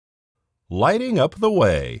Lighting up the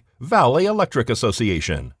way, Valley Electric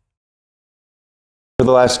Association. For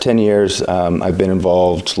the last 10 years, I've been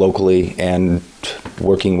involved locally and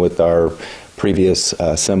working with our previous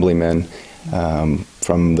assemblyman,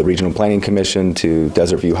 from the Regional Planning Commission to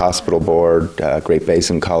Desert View Hospital Board, Great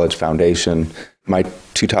Basin College Foundation. My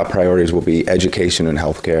two top priorities will be education and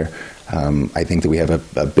healthcare. I think that we have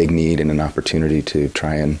a big need and an opportunity to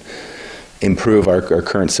try and improve our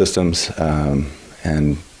current systems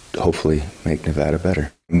and hopefully make Nevada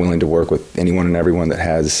better. I'm willing to work with anyone and everyone that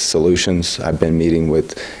has solutions. I've been meeting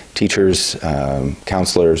with teachers,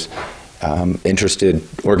 counselors, interested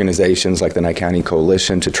organizations like the Nye County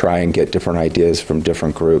Coalition to try and get different ideas from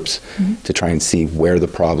different groups to try and see where the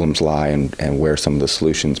problems lie and where some of the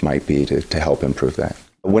solutions might be to help improve that.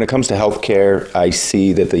 When it comes to healthcare, I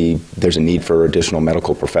see that there's a need for additional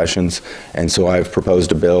medical professions, and so I've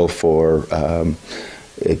proposed a bill for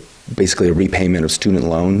basically a repayment of student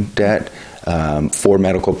loan debt for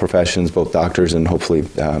medical professions, both doctors and hopefully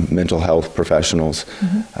mental health professionals,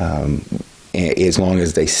 as long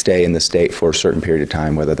as they stay in the state for a certain period of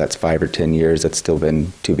time, whether that's 5 or 10 years, that's still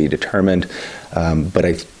been to be determined. But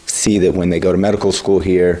I see that when they go to medical school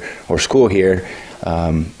here or school here,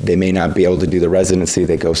 they may not be able to do the residency,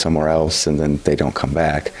 they go somewhere else and then they don't come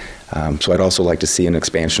back. So I'd also like to see an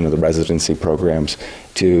expansion of the residency programs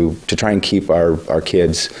to try and keep our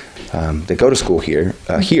kids that go to school here,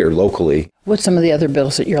 here locally. What's some of the other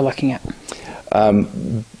bills that you're looking at?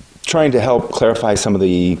 Trying to help clarify some of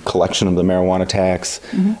the collection of the marijuana tax.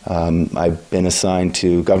 I've been assigned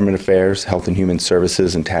to government affairs, health and human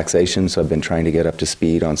services, and taxation, so I've been trying to get up to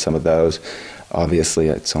speed on some of those. Obviously,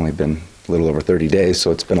 it's only been a little over 30 days,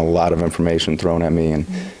 so it's been a lot of information thrown at me, and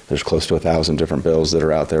there's close to 1,000 different bills that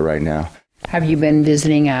are out there right now. Have you been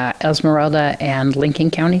visiting Esmeralda and Lincoln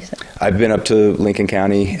counties? I've been up to Lincoln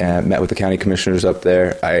County and met with the county commissioners up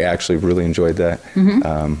there. I actually really enjoyed that.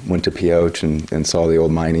 Went to Pioche and saw the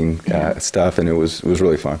old mining stuff, and it was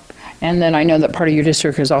really fun. And then I know that part of your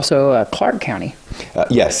district is also Clark County.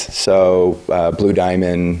 Yes, so Blue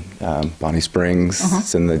Diamond, Bonnie Springs,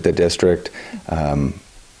 it's in the district,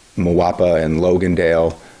 Moapa and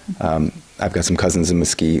Logandale. I've got some cousins in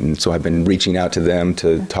Mesquite, and so I've been reaching out to them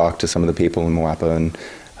to talk to some of the people in Moapa and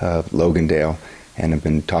Logandale, and I've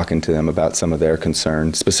been talking to them about some of their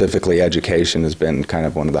concerns. Specifically, education has been kind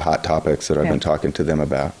of one of the hot topics that I've been talking to them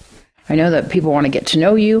about. I know that people want to get to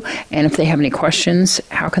know you, and if they have any questions,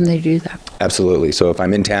 how can they do that? Absolutely. So if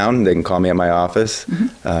I'm in town, they can call me at my office.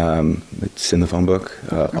 It's in the phone book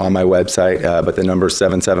on my website, but the number is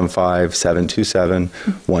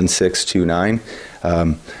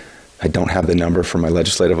 775-727-1629. I don't have the number for my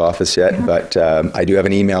legislative office yet, but I do have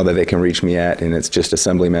an email that they can reach me at, and it's just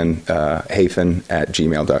Assemblyman Hafen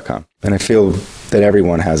 @gmail.com. And I feel that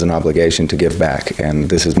everyone has an obligation to give back, and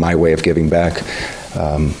this is my way of giving back.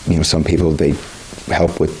 Some people, they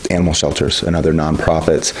help with animal shelters and other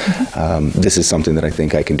nonprofits. This is something that I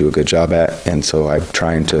think I can do a good job at, and so I'm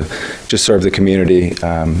trying to just serve the community,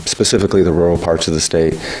 specifically the rural parts of the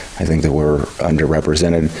state. I think that we're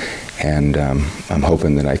underrepresented, and I'm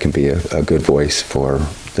hoping that I can be a good voice for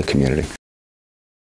the community.